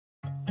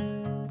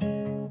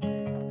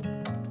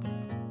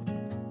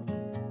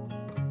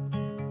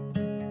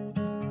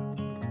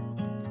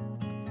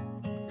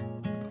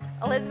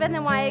Elizabeth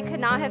and Wyatt could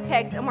not have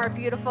picked a more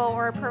beautiful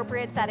or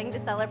appropriate setting to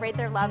celebrate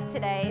their love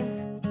today.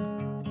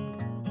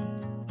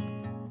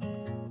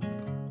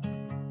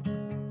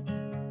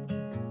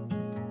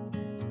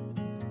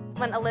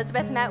 When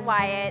Elizabeth met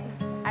Wyatt,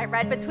 I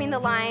read between the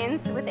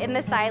lines, within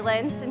the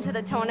silence, into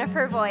the tone of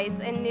her voice,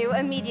 and knew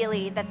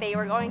immediately that they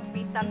were going to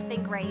be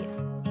something great.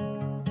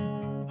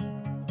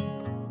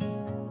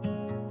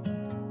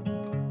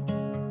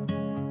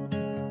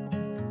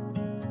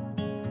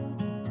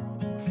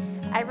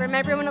 I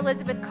remember when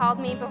Elizabeth called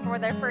me before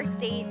their first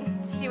date.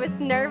 She was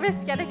nervous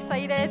yet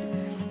excited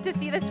to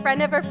see this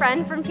friend of her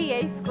friend from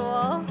PA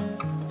school.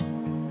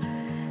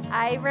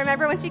 I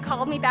remember when she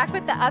called me back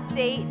with the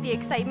update, the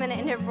excitement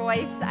in her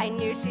voice, I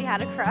knew she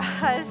had a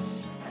crush,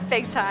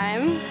 big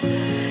time.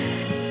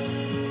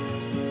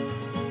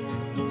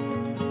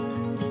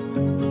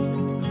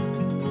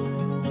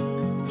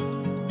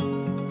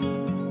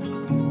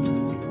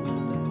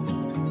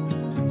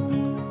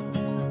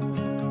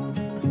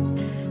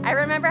 I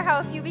remember how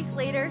a few weeks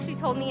later she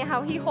told me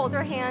how he held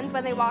her hand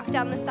when they walked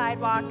down the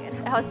sidewalk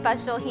and how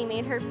special he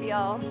made her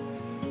feel.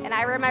 And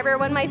I remember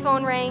when my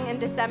phone rang in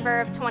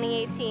December of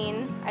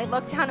 2018, I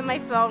looked down at my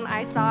phone,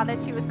 I saw that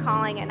she was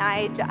calling, and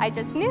I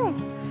just knew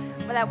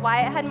that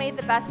Wyatt had made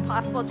the best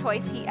possible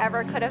choice he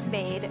ever could have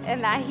made,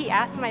 and that he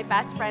asked my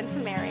best friend to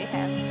marry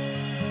him.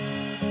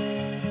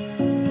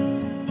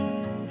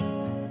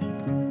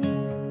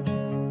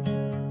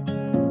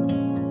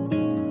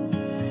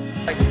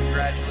 I'd like to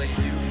congratulate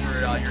you for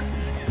your,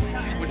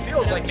 what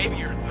feels like maybe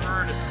your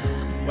third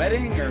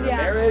wedding or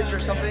marriage or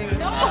something.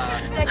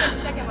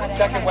 Second wedding.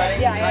 Second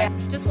wedding. Yeah.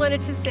 Just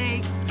wanted to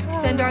say,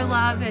 send our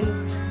love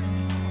and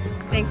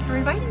thanks for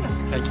inviting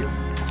us. Thank you.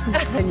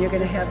 And you're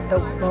going to have the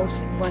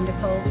most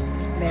wonderful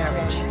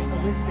marriage.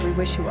 We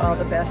wish you all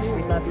the best.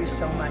 We love you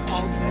so much.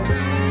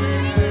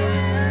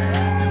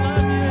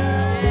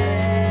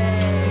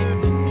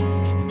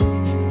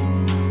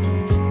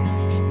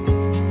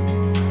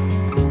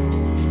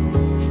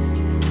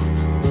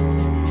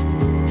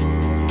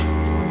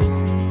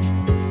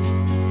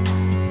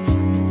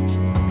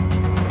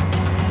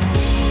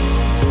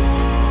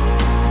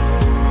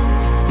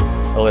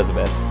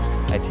 Elizabeth,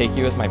 I take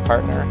you as my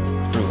partner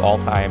through all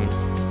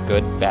times,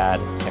 good,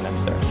 bad, and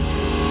uncertain.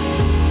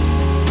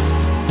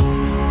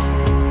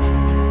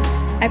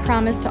 I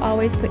promise to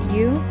always put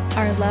you,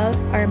 our love,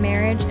 our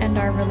marriage, and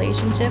our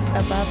relationship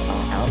above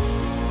all else.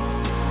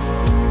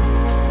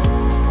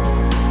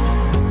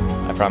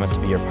 I promise to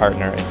be your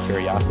partner in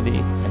curiosity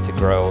and to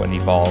grow and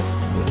evolve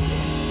with you.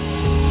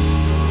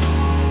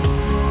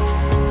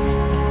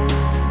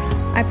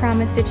 I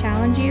promise to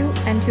challenge you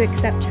and to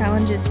accept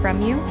challenges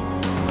from you.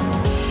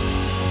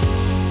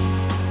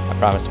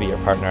 I promise to be your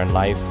partner in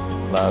life,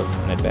 love,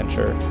 and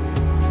adventure.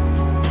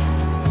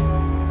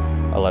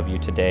 I love you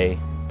today,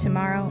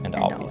 tomorrow, and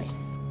always.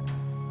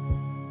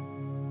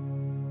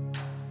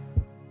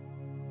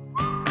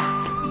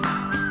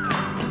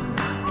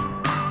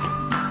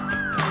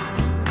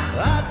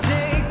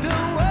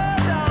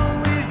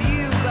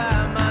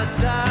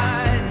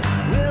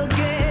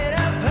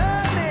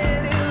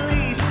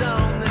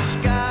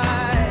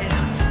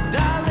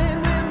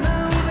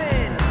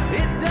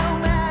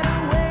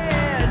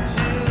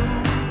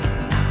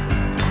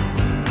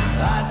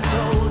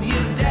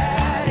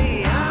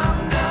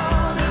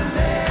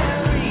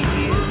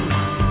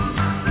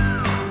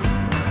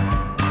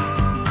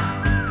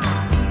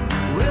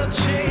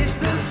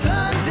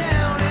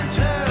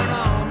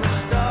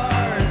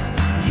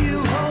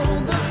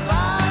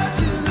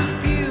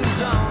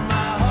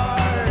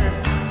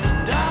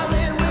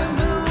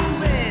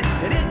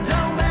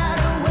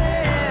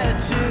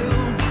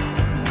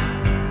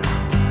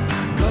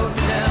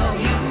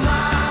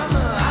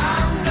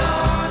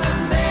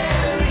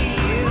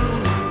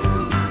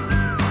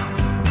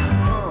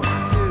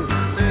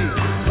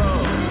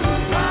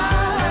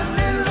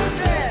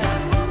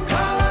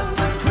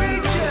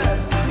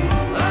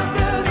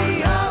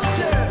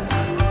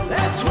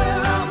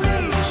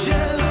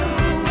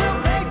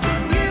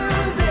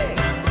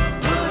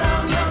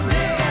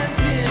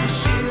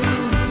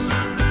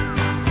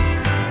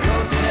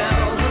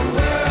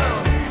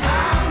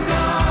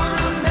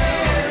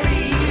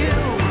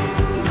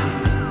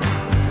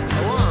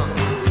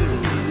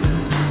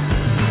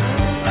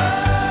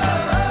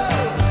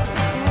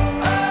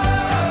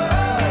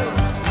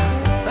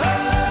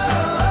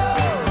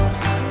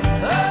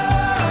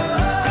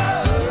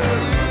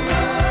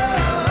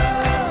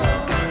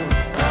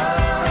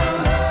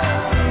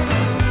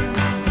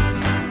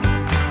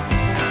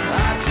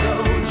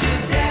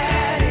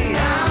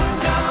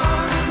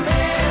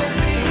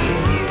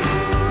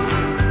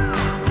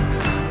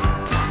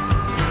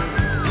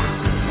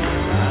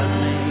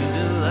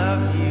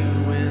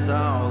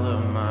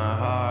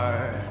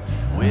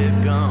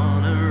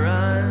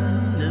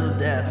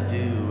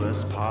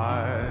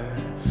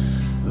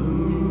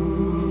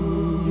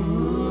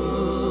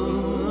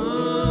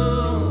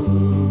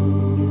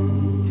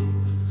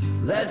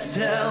 Let's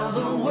tell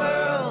the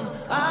world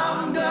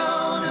I'm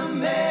gonna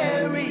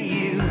marry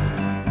you.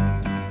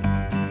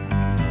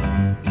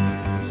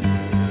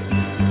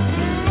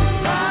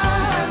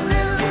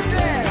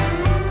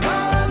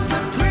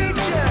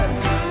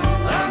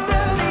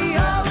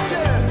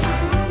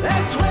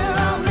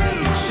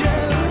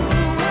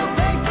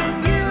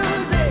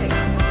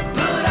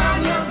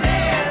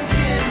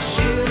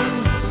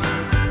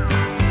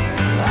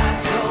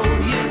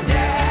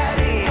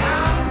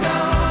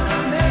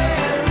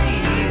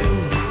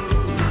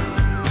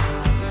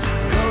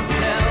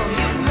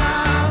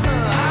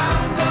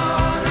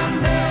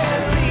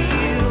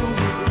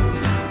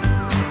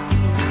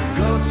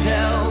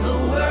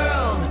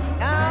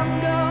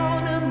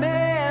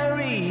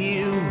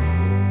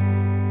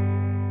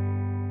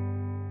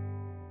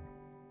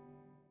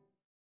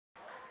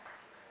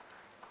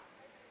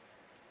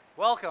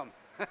 Welcome.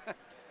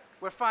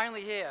 We're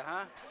finally here,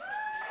 huh?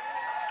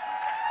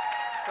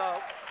 So,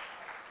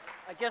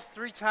 I guess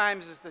 3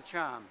 times is the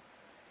charm.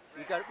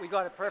 We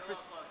got a perfect.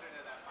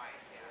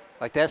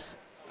 Like this?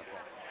 Okay.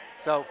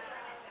 So,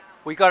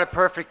 we got a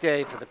perfect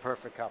day for the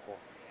perfect couple.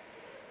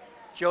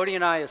 Jody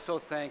and I are so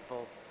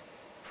thankful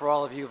for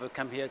all of you who have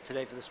come here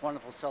today for this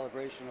wonderful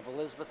celebration of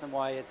Elizabeth and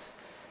Wyatt's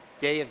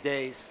Day of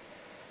Days,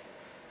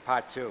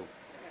 Part 2.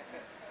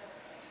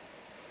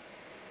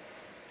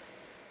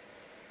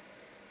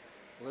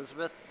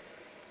 Elizabeth,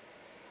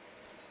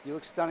 you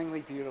look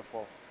stunningly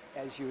beautiful,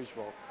 as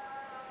usual.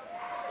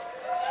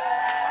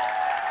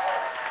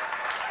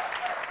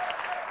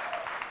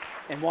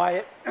 And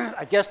Wyatt,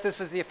 I guess this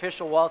is the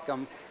official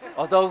welcome,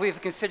 although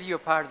we've considered you a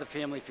part of the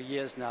family for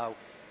years now,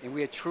 and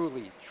we are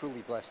truly,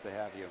 truly blessed to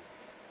have you.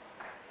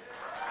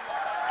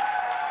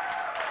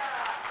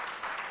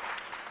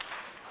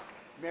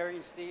 Mary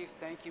and Steve,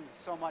 thank you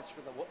so much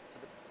for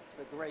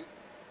the great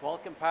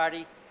welcome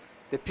party.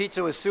 The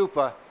pizza was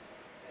super,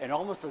 and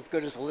almost as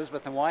good as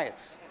Elizabeth and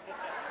Wyatt's.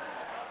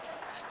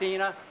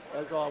 Stina,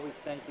 as always,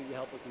 thank you. Your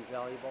help was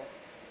invaluable.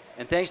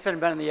 And thanks to the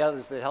men and the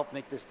others that helped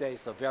make this day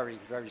so very,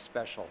 very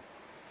special.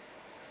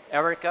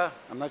 Erica,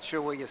 I'm not sure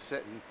where you're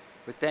sitting,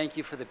 but thank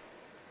you for the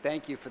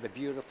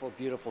beautiful,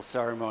 beautiful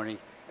ceremony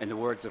and the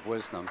words of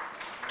wisdom.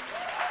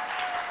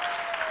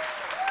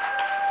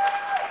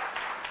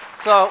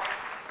 So,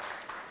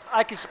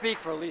 I could speak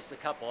for at least a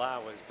couple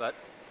hours, but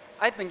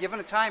I've been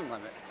given a time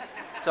limit.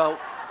 So,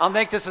 I'll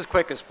make this as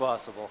quick as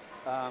possible.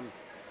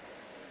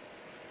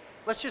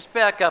 Let's just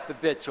back up a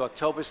bit to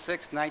October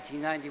 6,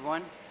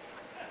 1991,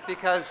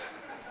 because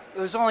it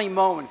was only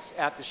moments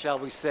after, shall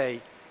we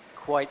say,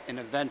 quite an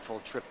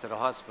eventful trip to the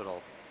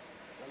hospital,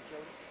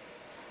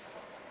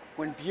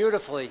 when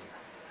beautifully,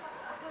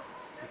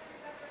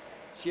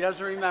 she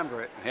doesn't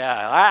remember it.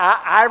 Yeah,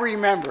 I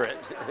remember it.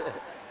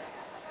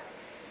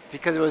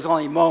 Because it was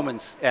only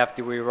moments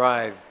after we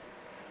arrived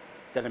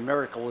that a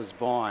miracle was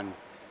born.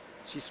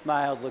 She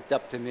smiled, looked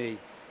up to me,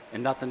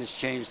 and nothing has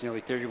changed nearly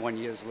 31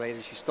 years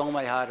later. She stole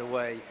my heart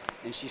away,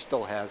 and she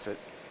still has it.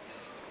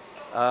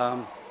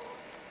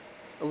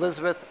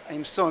 Elizabeth,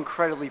 I'm so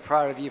incredibly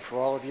proud of you for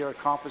all of your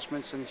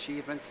accomplishments and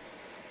achievements,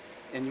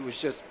 and it was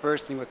just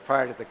bursting with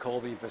pride at the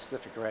Colby and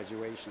Pacific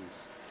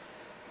graduations.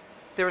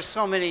 There are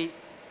so many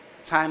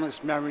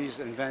timeless memories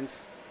and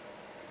events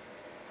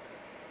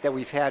that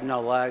we've had in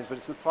our lives, but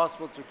it's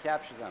impossible to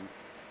capture them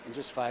in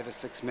just 5 or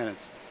 6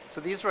 minutes.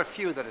 So these are a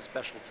few that are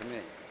special to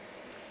me.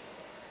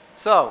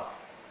 So,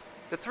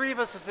 the 3 of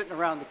us are sitting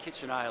around the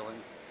kitchen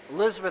island,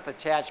 Elizabeth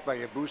attached by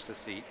her booster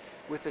seat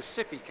with a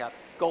sippy cup,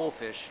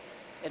 goldfish,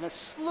 and a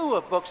slew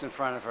of books in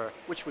front of her,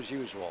 which was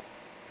usual.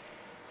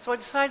 So I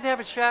decided to have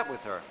a chat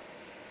with her.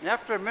 And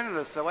after a minute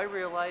or so, I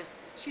realized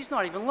she's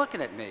not even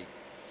looking at me.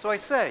 So I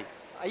say,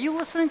 "Are you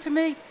listening to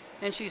me?"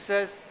 And she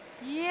says,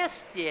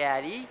 "Yes,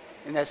 Daddy,"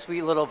 in that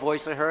sweet little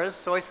voice of hers.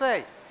 So I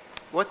say,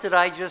 "What did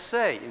I just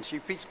say?" And she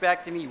repeats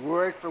back to me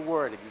word for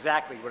word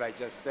exactly what I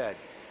just said.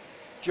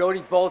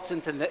 Jody bolts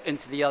into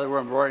the other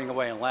room roaring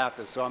away in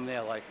laughter, so I'm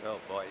there like, oh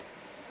boy.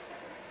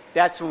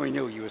 That's when we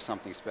knew you were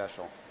something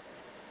special.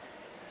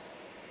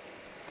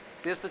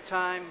 There's the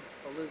time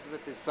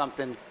Elizabeth did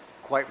something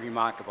quite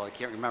remarkable. I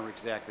can't remember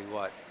exactly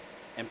what.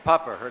 And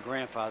Papa, her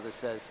grandfather,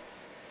 says,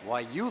 "Why,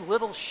 you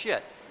little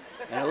shit."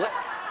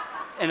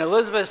 And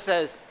Elizabeth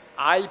says,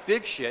 "I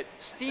big shit,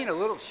 Stina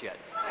little shit."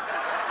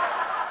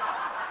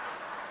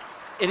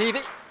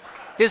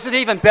 There's an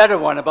even better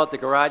one about the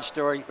garage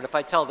story, but if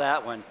I tell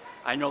that one,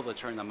 I know they'll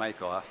turn the mic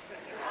off.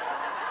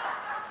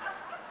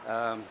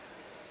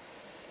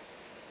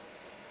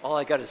 All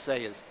I got to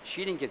say is,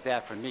 she didn't get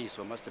that from me,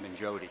 so it must have been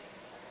Jody.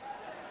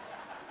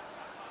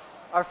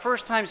 Our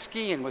first time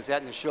skiing was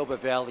at Neshoba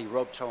Valley,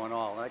 rope tow and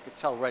all, and I could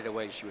tell right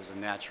away she was a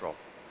natural.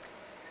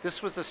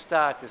 This was the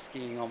start to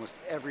skiing almost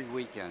every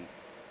weekend,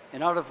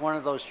 and out of one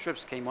of those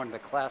trips came one of the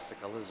classic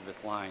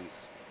Elizabeth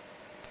lines.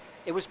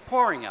 It was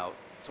pouring out,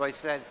 so I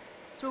said,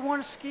 "Do we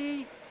want to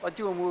ski or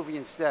do a movie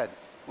instead?"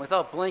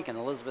 Without blinking,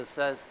 Elizabeth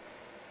says,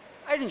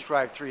 "I didn't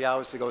drive 3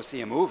 hours to go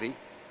see a movie."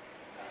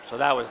 So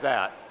that was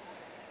that.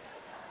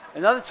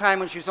 Another time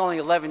when she was only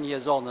 11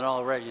 years old and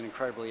already an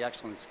incredibly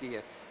excellent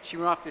skier, she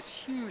went off this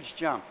huge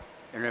jump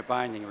and her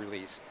binding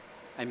released.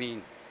 I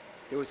mean,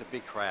 there was a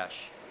big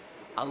crash.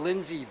 A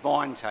Lindsey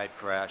Vonn type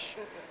crash.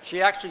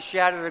 She actually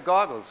shattered her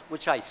goggles,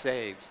 which I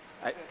saved,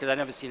 because I'd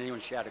never seen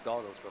anyone shatter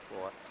goggles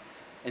before.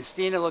 And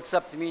Stina looks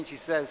up to me and she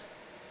says,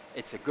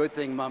 "It's a good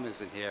thing Mom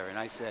isn't here." And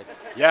I said,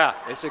 "Yeah,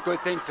 it's a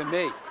good thing for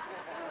me."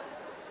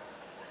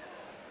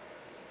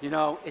 You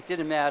know, it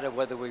didn't matter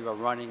whether we were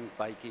running,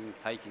 biking,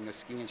 hiking, or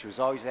skiing. She was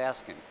always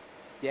asking,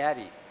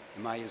 "Daddy,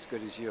 am I as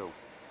good as you?"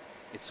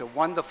 It's a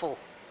wonderful,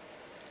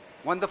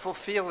 wonderful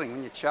feeling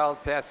when your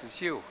child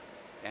passes you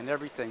and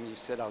everything you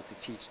set out to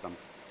teach them.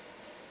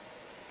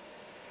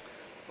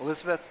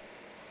 Elizabeth,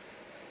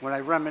 when I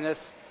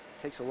reminisce,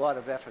 it takes a lot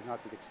of effort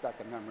not to get stuck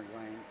in memory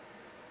lane.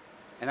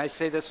 And I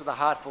say this with a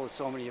heart full of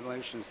so many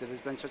emotions, that it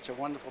has been such a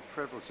wonderful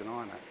privilege and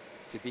honor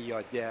to be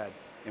your dad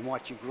and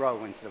watch you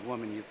grow into the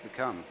woman you've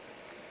become.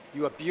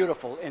 You are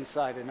beautiful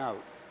inside and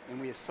out, and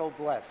we are so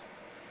blessed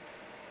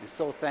and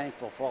so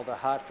thankful for all the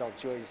heartfelt,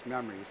 joyous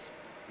memories,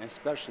 and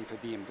especially for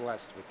being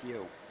blessed with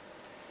you.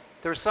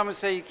 There are some who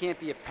say you can't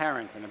be a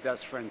parent and a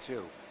best friend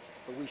too,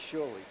 but we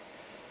surely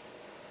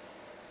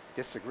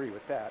disagree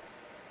with that.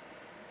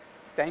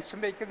 Thanks for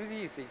making it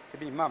easy to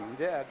be mom and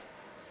dad.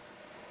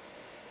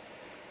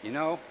 You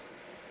know,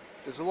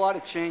 there's a lot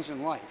of change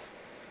in life,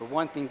 but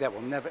one thing that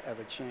will never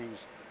ever change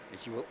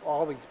is you will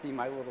always be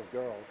my little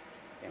girl,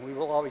 and we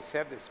will always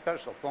have this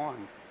special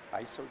bond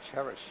I so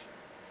cherish.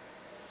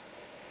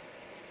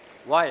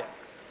 Wyatt,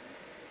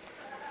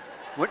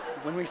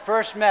 when we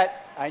first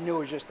met, I knew it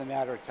was just a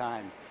matter of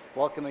time.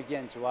 Welcome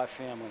again to our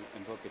family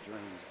and Book of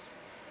Dreams.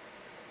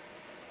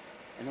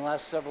 In the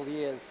last several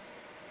years,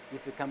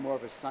 you've become more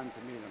of a son to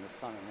me than a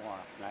son-in-law,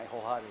 and I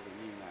wholeheartedly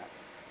mean that.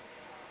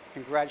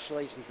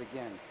 Congratulations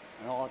again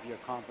on all of your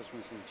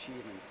accomplishments and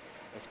achievements,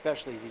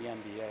 especially the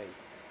MBA.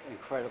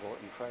 Incredible,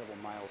 incredible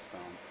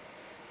milestone.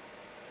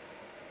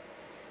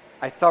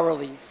 I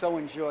thoroughly so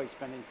enjoy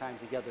spending time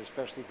together,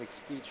 especially with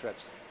ski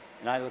trips,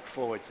 and I look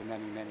forward to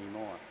many, many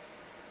more.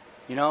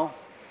 You know,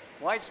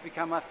 Wyatt's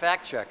become our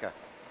fact checker.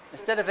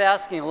 Instead of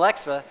asking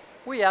Alexa,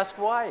 we ask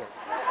Wyatt.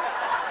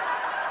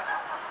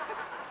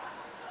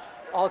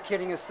 All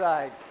kidding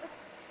aside,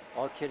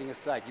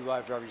 you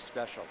are very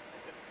special.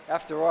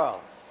 After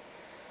all,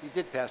 you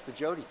did pass the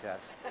Jody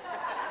test.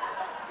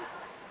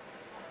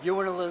 You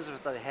and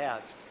Elizabeth are the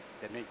halves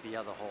that make the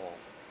other whole.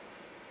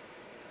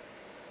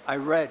 I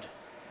read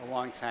a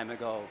long time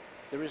ago,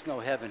 there is no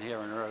heaven here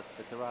on earth,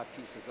 but there are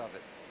pieces of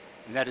it.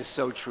 And that is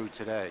so true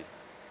today.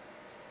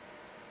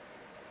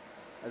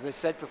 As I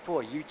said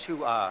before, you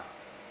two are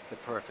the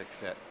perfect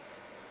fit.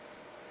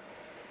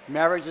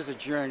 Marriage is a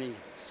journey,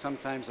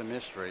 sometimes a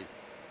mystery.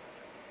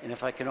 And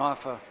if I can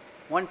offer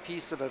one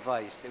piece of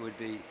advice, it would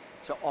be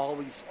to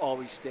always,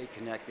 always stay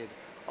connected,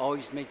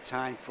 always make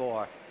time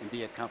for and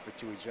be a comfort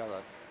to each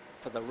other,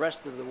 for the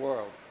rest of the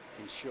world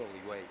can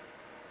surely wait.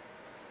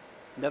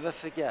 Never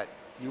forget,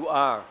 you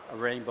are a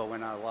rainbow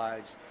in our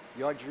lives.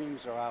 Your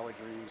dreams are our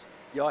dreams.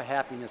 Your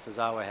happiness is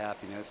our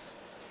happiness.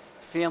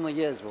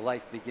 Family is where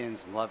life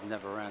begins and love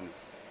never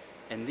ends.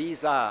 And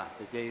these are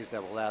the days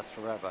that will last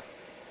forever.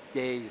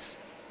 Days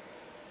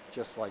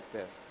just like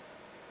this.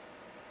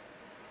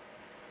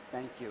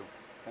 Thank you.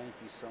 Thank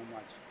you so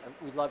much.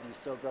 We love you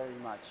so very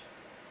much.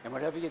 And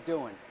whatever you're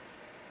doing,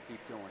 keep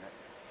doing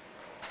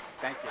it.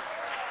 Thank you.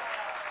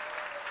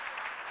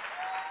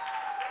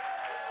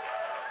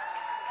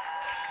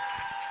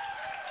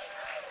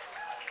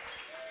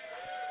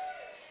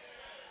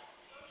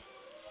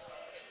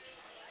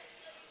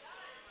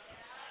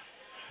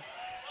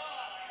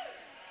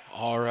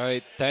 All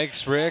right.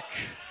 Thanks, Rick.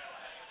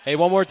 Hey,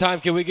 one more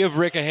time, can we give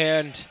Rick a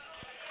hand?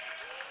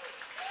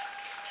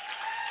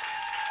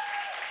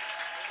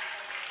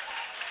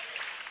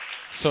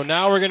 So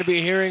now we're going to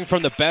be hearing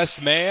from the best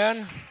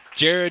man,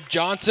 Jared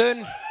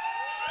Johnson.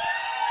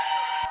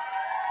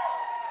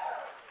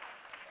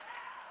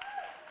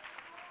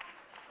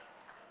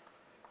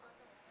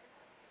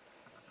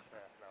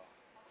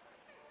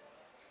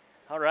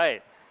 All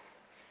right.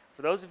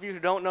 For those of you who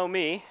don't know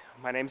me,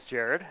 my name's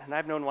Jared, and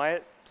I've known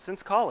Wyatt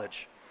since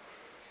college.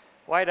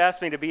 Wyatt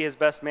asked me to be his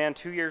best man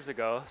 2 years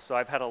ago, so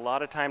I've had a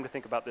lot of time to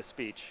think about this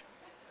speech.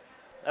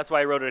 That's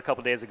why I wrote it a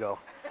couple days ago.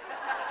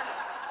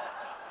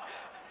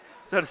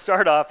 So to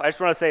start off, I just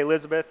want to say,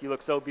 Elizabeth, you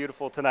look so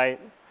beautiful tonight.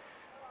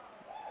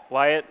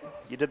 Wyatt,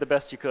 you did the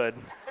best you could.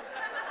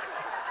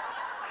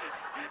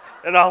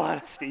 In all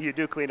honesty, you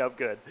do clean up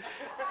good.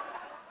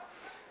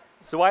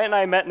 So Wyatt and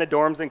I met in the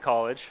dorms in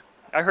college.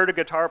 I heard a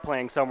guitar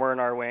playing somewhere in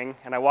our wing,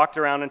 and I walked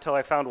around until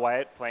I found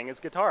Wyatt playing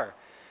his guitar.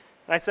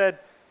 And I said,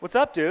 "What's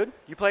up, dude?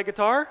 You play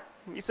guitar?"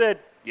 He said,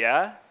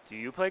 "Yeah. Do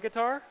you play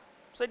guitar?"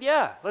 I said,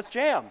 "Yeah, let's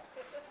jam."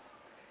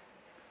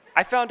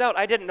 I found out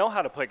I didn't know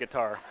how to play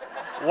guitar.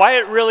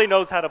 Wyatt really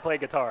knows how to play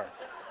guitar.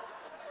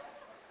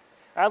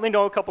 I only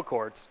know a couple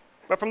chords.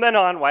 But from then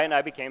on, Wyatt and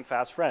I became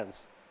fast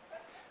friends.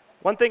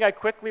 One thing I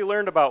quickly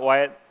learned about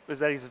Wyatt was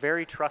that he's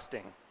very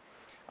trusting.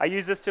 I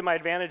used this to my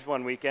advantage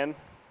one weekend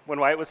when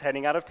Wyatt was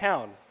heading out of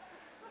town.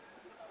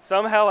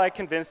 Somehow I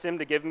convinced him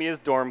to give me his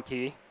dorm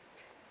key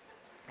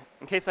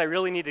in case I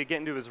really needed to get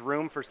into his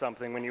room for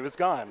something when he was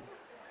gone.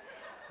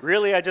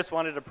 Really, I just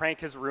wanted to prank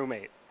his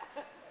roommate.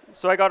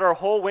 So I got our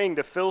whole wing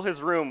to fill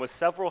his room with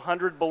several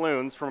hundred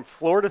balloons from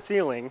floor to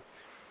ceiling.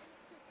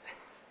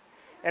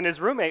 And his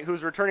roommate, who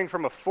was returning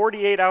from a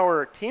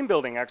 48-hour team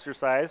building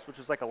exercise, which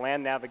was like a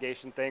land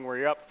navigation thing where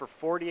you're up for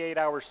 48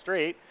 hours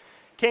straight,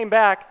 came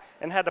back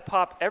and had to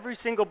pop every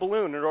single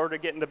balloon in order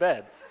to get into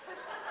bed.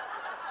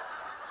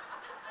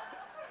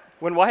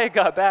 When Wyatt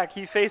got back,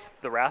 he faced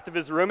the wrath of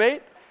his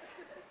roommate,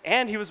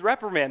 and he was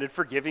reprimanded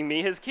for giving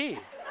me his key,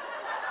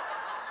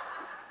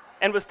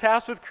 and was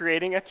tasked with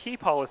creating a key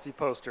policy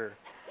poster,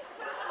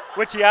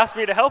 which he asked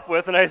me to help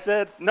with, and I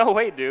said, "No,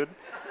 wait, dude,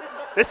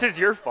 this is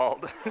your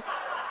fault."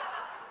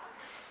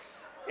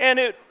 And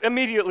it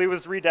immediately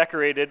was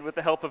redecorated with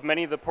the help of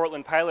many of the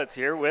Portland pilots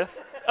here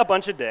with a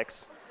bunch of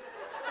dicks.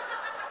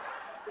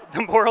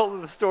 The moral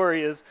of the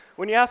story is,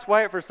 when you ask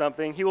Wyatt for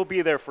something, he will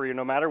be there for you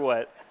no matter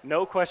what.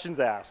 No questions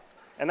asked.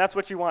 And that's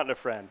what you want in a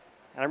friend.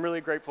 And I'm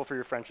really grateful for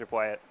your friendship,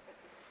 Wyatt.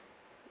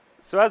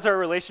 So as our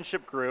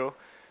relationship grew,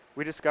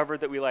 we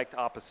discovered that we liked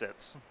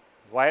opposites.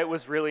 Wyatt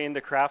was really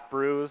into craft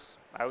brews.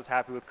 I was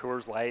happy with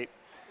Coors Light.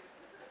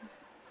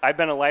 I've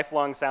been a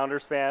lifelong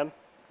Sounders fan.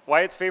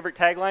 Wyatt's favorite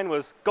tagline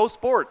was, "Go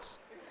Sports."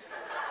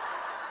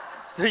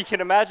 So you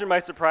can imagine my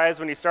surprise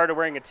when he started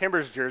wearing a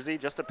Timbers jersey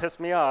just to piss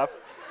me off,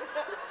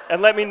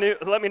 and let me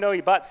know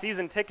he bought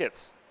season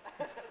tickets.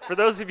 For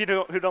those of you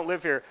who don't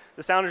live here,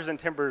 the Sounders and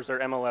Timbers are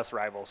MLS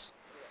rivals.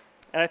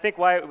 And I think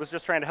Wyatt was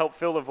just trying to help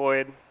fill the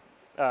void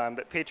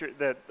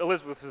that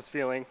Elizabeth was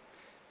feeling,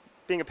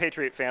 being a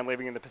Patriot fan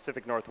living in the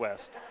Pacific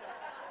Northwest.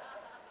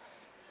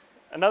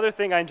 Another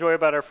thing I enjoy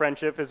about our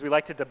friendship is we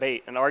like to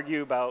debate and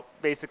argue about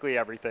basically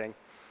everything.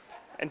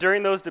 And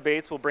during those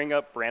debates, we'll bring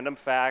up random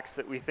facts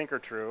that we think are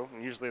true,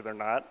 and usually they're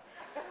not.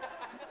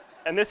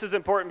 And this is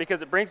important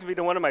because it brings me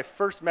to one of my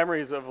first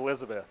memories of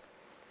Elizabeth.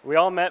 We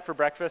all met for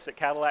breakfast at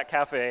Cadillac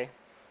Cafe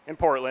in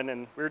Portland,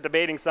 and we were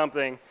debating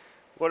something.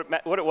 What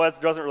it was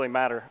doesn't really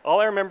matter. All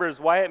I remember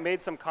is Wyatt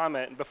made some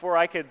comment, and before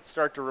I could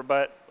start to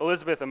rebut,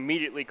 Elizabeth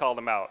immediately called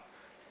him out.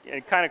 And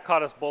it kind of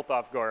caught us both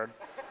off guard.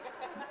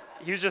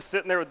 He was just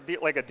sitting there with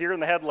like a deer in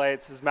the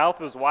headlights. His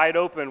mouth was wide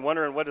open,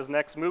 wondering what his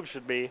next move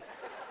should be.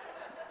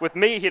 With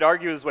me, he'd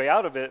argue his way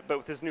out of it, but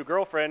with his new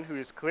girlfriend, who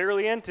he's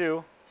clearly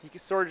into, he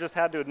sort of just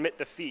had to admit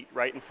defeat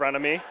right in front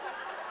of me. It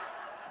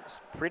was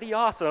pretty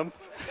awesome.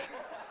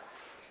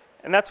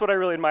 And that's what I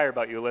really admire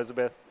about you,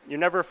 Elizabeth. You're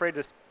never afraid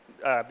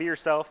to be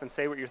yourself and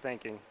say what you're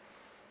thinking.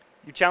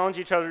 You challenge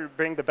each other to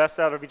bring the best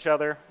out of each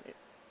other,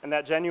 and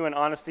that genuine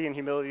honesty and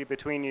humility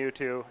between you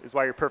two is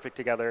why you're perfect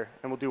together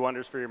and will do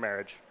wonders for your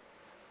marriage.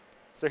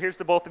 So here's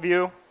to both of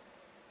you.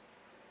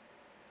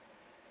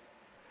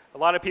 A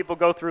lot of people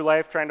go through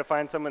life trying to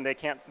find someone they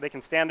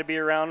can stand to be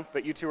around,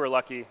 but you two are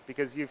lucky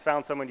because you've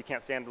found someone you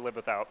can't stand to live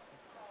without.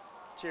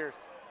 Cheers.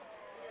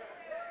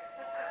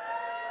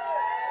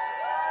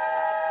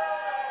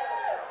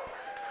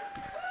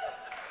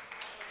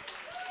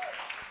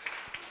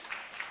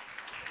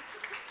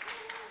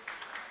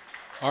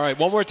 All right,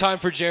 one more time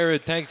for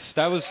Jared. Thanks.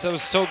 That was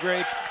so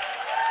great.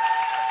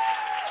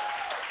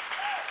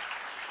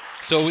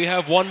 So we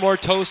have one more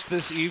toast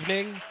this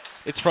evening.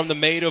 It's from the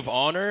maid of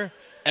honor,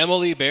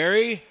 Emily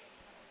Berry.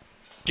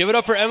 Give it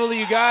up for Emily,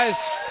 you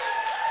guys.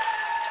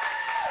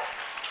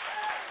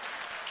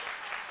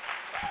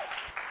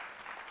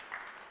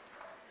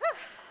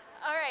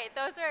 All right,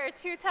 those are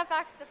 2 tough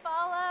acts to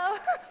follow.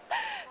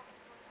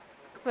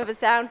 Move it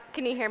down.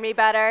 Can you hear me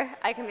better?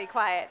 I can be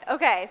quiet.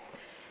 Okay.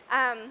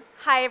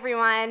 Hi,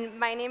 everyone.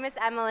 My name is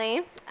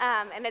Emily,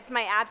 and it's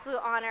my absolute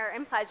honor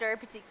and pleasure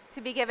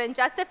to be given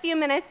just a few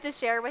minutes to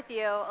share with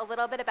you a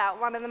little bit about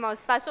one of the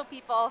most special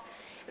people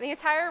in the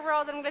entire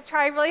world. I'm going to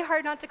try really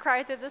hard not to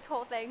cry through this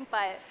whole thing,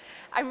 but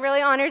I'm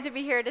really honored to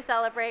be here to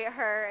celebrate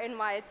her and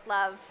Wyatt's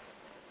love.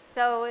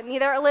 So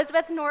neither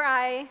Elizabeth nor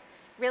I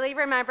really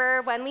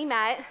remember when we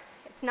met.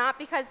 It's not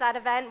because that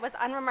event was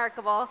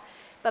unremarkable,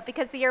 but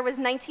because the year was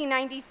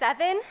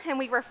 1997 and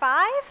we were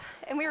 5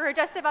 and we were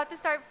just about to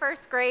start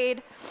 1st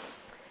grade.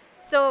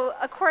 So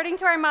according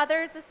to our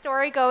mothers, the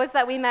story goes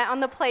that we met on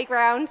the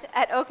playground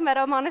at Oak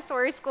Meadow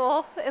Montessori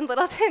School in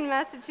Littleton,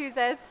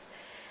 Massachusetts.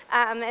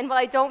 And while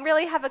I don't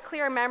really have a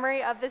clear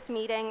memory of this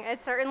meeting,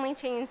 it certainly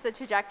changed the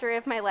trajectory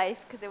of my life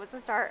because it was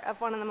the start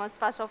of one of the most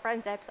special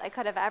friendships I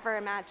could have ever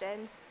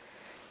imagined.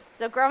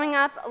 So growing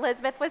up,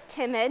 Elizabeth was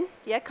timid,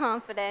 yet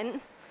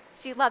confident.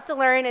 She loved to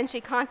learn, and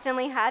she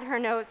constantly had her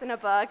nose in a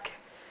book.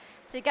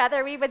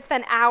 Together, we would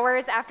spend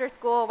hours after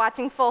school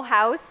watching Full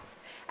House.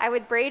 I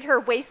would braid her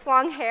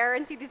waist-long hair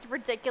into these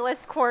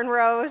ridiculous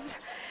cornrows.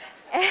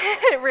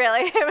 It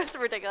was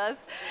ridiculous.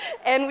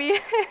 And we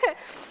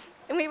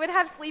would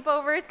have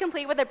sleepovers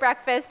complete with a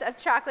breakfast of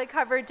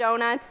chocolate-covered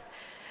donuts,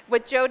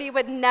 which Jody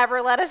would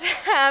never let us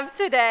have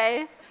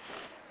today.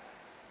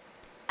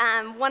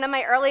 One of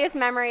my earliest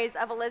memories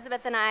of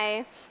Elizabeth and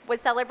I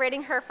was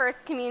celebrating her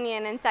 1st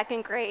communion in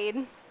 2nd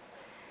grade.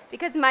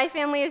 Because my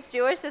family is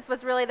Jewish, this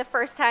was really the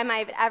first time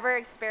I've ever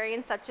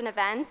experienced such an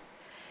event.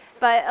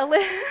 But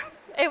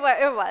it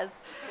was.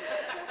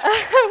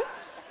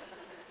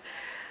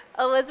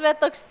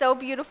 Elizabeth looked so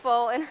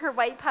beautiful in her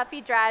white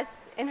puffy dress,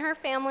 and her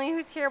family,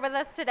 who's here with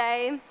us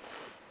today,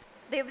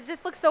 they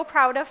just looked so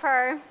proud of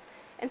her.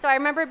 And so I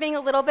remember being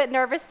a little bit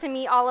nervous to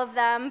meet all of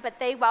them, but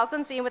they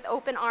welcomed me with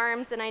open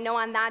arms, and I know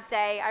on that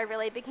day I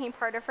really became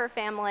part of her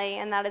family,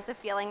 and that is a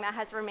feeling that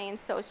has remained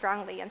so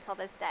strongly until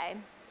this day.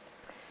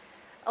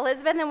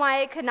 Elizabeth and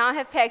Wyatt could not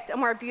have picked a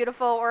more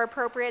beautiful or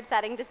appropriate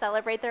setting to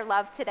celebrate their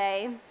love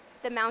today.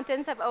 The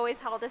mountains have always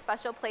held a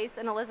special place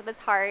in Elizabeth's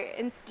heart,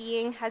 and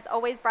skiing has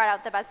always brought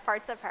out the best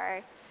parts of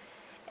her.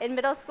 In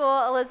middle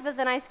school, Elizabeth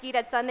and I skied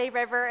at Sunday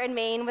River in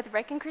Maine with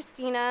Rick and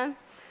Christina.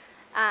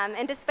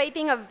 And despite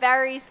being a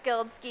very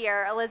skilled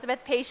skier, Elizabeth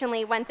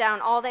patiently went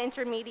down all the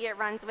intermediate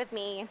runs with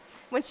me,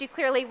 when she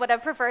clearly would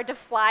have preferred to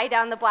fly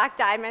down the Black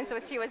Diamonds,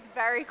 which she was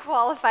very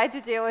qualified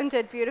to do and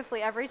did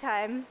beautifully every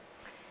time.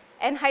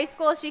 In high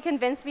school, she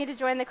convinced me to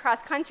join the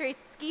cross-country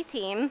ski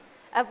team,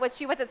 of which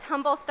she was a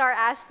tumble star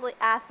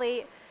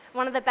athlete,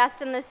 one of the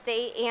best in the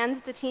state,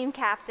 and the team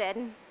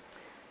captain.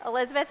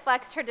 Elizabeth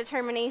flexed her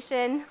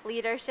determination,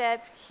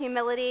 leadership,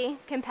 humility,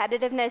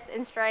 competitiveness,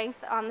 and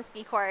strength on the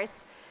ski course.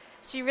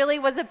 She really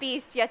was a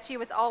beast, yet she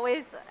was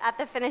always at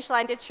the finish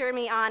line to cheer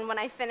me on when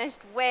I finished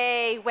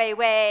way, way,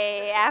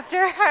 way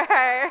after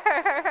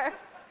her.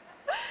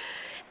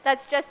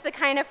 That's just the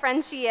kind of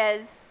friend she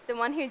is, the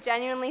one who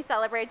genuinely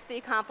celebrates the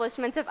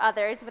accomplishments of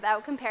others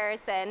without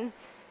comparison,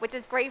 which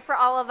is great for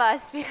all of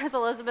us because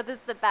Elizabeth is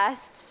the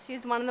best.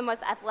 She's one of the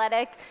most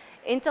athletic,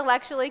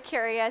 intellectually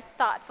curious,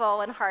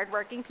 thoughtful, and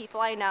hardworking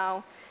people I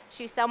know.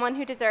 She's someone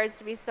who deserves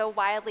to be so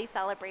widely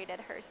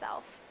celebrated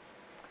herself.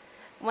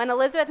 When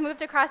Elizabeth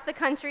moved across the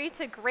country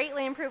to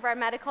greatly improve our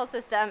medical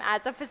system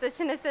as a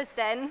physician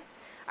assistant,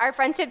 our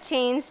friendship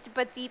changed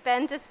but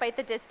deepened despite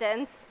the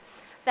distance.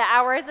 The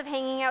hours of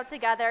hanging out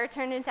together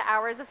turned into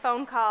hours of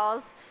phone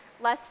calls,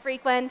 less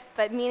frequent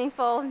but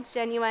meaningful,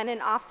 genuine,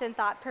 and often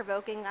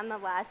thought-provoking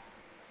nonetheless.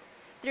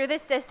 Through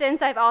this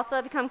distance, I've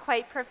also become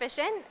quite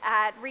proficient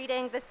at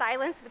reading the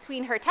silence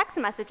between her text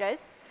messages,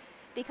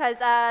 because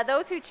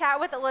those who chat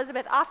with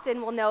Elizabeth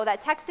often will know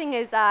that texting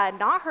is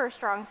not her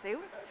strong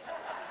suit.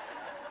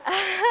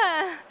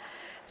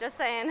 Just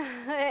saying.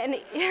 And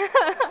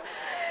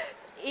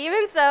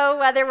even so,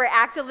 whether we're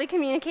actively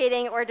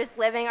communicating or just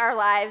living our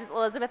lives,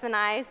 Elizabeth and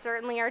I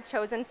certainly are a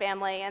chosen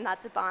family, and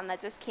that's a bond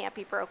that just can't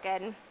be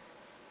broken.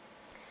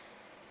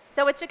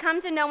 So it should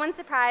come to no one's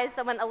surprise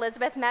that when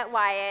Elizabeth met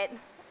Wyatt,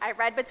 I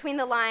read between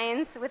the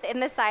lines, within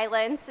the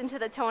silence, into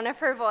the tone of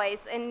her voice,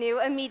 and knew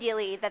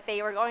immediately that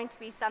they were going to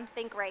be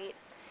something great.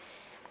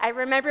 I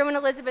remember when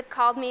Elizabeth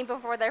called me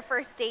before their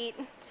first date.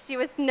 She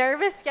was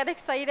nervous yet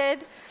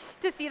excited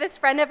to see this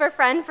friend of her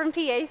friend from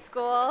PA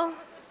school.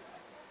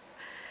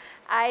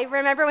 I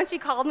remember when she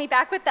called me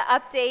back with the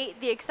update,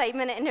 the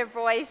excitement in her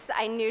voice.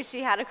 I knew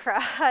she had a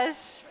crush,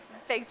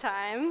 big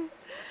time.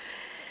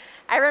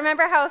 I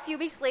remember how a few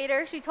weeks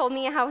later she told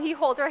me how he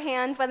held her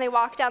hand when they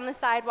walked down the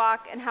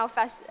sidewalk and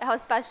how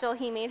special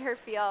he made her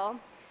feel.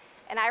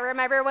 And I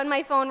remember when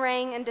my phone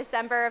rang in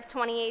December of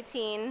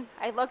 2018,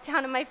 I looked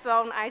down at my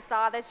phone, I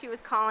saw that she was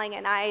calling,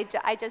 and I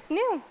just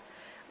knew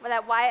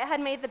that Wyatt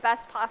had made the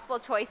best possible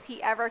choice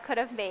he ever could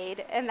have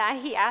made, and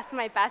that he asked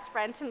my best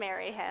friend to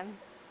marry him.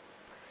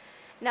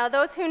 Now,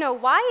 those who know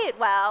Wyatt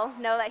well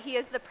know that he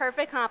is the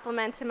perfect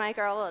complement to my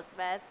girl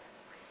Elizabeth.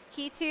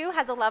 He too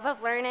has a love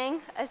of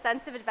learning, a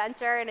sense of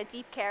adventure, and a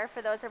deep care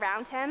for those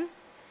around him.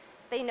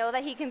 They know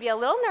that he can be a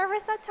little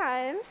nervous at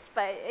times,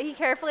 but he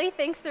carefully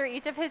thinks through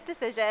each of his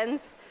decisions.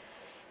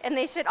 And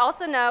they should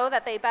also know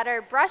that they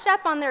better brush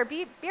up on their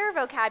beer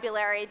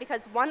vocabulary,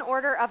 because one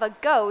order of a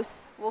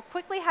gose will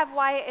quickly have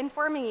Wyatt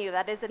informing you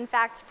that is in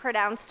fact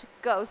pronounced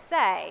gose.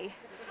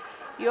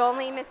 You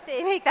only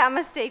make that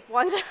mistake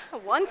one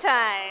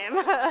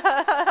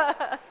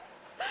time.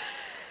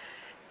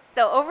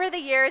 So over the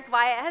years,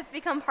 Wyatt has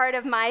become part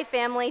of my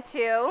family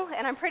too,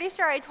 and I'm pretty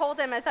sure I told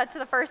him as such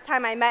the first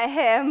time I met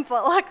him,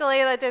 but luckily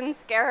that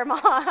didn't scare him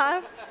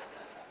off.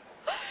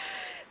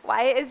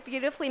 Wyatt is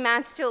beautifully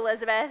matched to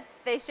Elizabeth.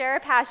 They share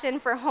a passion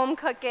for home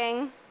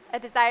cooking, a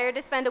desire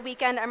to spend a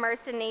weekend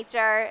immersed in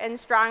nature, and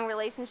strong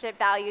relationship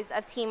values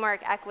of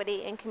teamwork,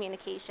 equity, and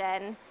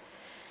communication.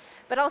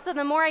 But also,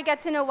 the more I get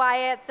to know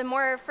Wyatt, the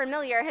more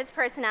familiar his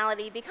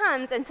personality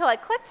becomes, until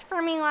it clicked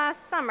for me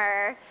last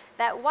summer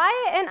that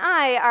Wyatt and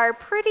I are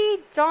pretty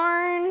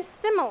darn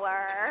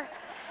similar,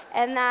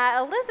 and that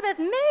Elizabeth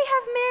may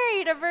have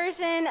married a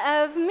version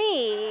of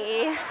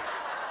me.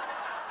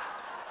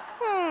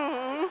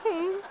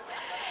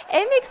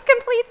 It makes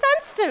complete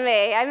sense to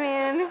me. I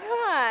mean, come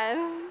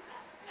on.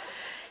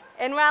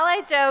 And while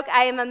I joke,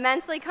 I am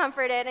immensely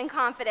comforted and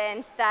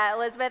confident that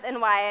Elizabeth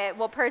and Wyatt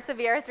will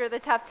persevere through the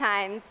tough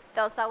times.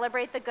 They'll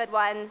celebrate the good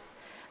ones.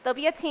 They'll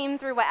be a team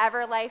through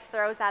whatever life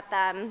throws at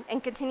them,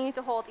 and continue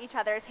to hold each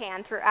other's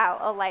hand throughout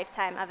a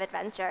lifetime of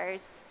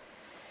adventures.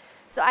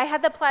 So I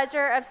had the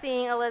pleasure of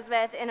seeing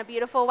Elizabeth in a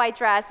beautiful white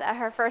dress at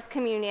her first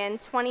communion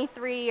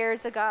 23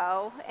 years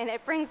ago, and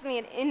it brings me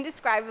an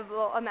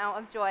indescribable amount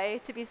of joy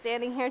to be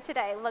standing here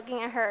today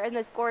looking at her in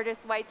this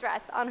gorgeous white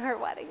dress on her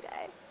wedding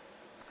day.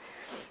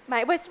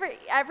 My wish for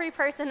every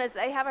person is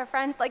they have a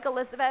friend like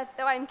Elizabeth,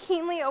 though I'm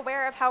keenly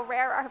aware of how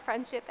rare our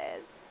friendship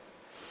is.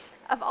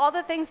 Of all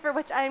the things for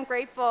which I am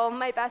grateful,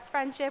 my best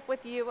friendship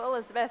with you,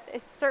 Elizabeth,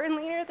 is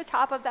certainly near the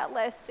top of that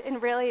list,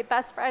 and really,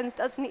 best friends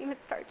doesn't even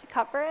start to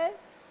cover it.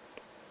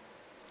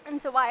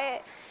 And to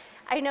Wyatt,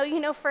 I know you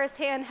know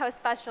firsthand how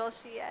special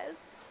she is.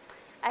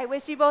 I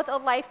wish you both a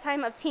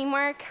lifetime of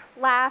teamwork,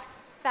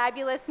 laughs,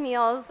 fabulous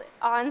meals,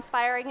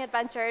 awe-inspiring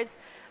adventures,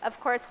 of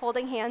course,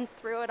 holding hands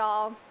through it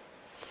all.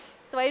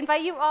 So I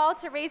invite you all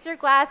to raise your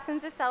glass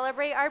and to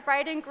celebrate our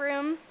bride and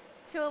groom.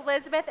 To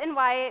Elizabeth and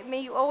Wyatt,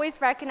 may you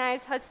always recognize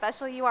how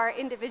special you are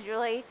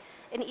individually,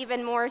 and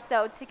even more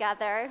so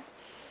together.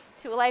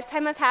 To a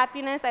lifetime of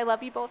happiness, I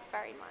love you both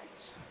very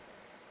much.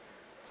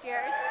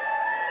 Cheers.